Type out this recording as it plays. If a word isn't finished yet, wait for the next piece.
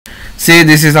See,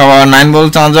 this is our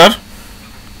 9-volt charger.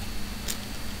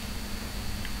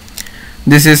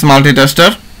 This is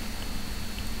multitester.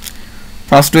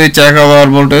 First we check our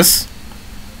voltage.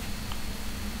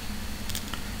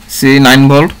 See, 9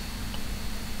 volt.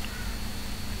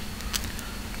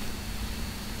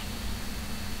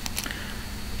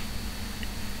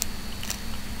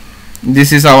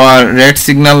 This is our red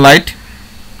signal light.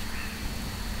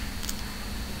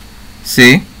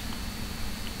 See,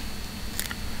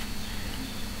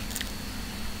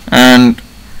 and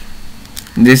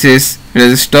this is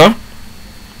resistor.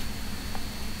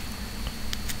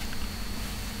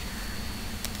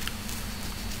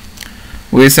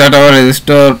 We set our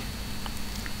resistor.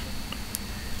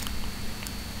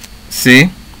 See,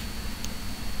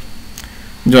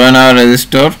 join our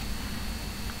resistor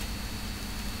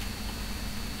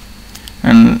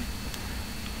and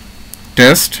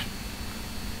test.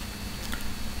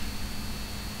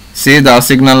 See, the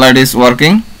signal light is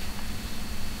working.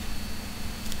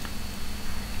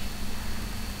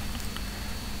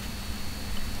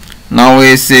 Now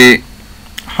we see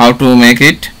how to make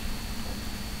it.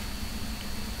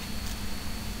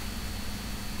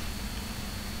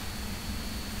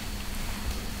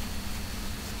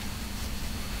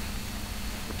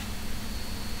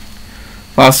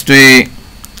 First we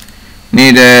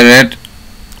need a red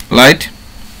light,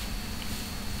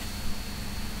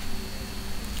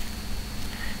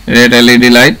 red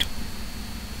LED light.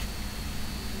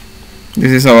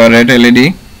 This is our red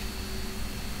LED.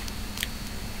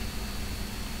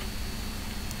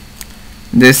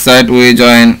 This side we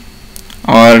join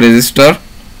our resistor.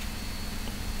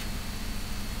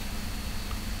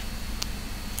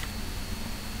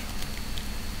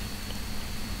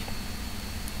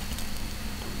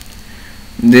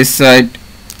 This side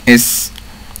is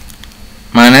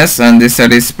minus and this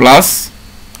side is plus,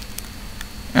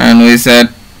 and we set,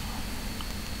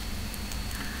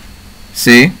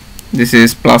 see, this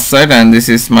is plus side and this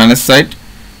is minus side,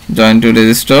 join to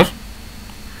resistor,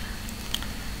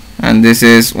 and this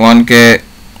is 1K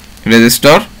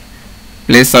resistor.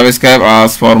 Please subscribe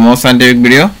us for more scientific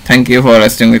video. Thank you for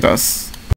resting with us.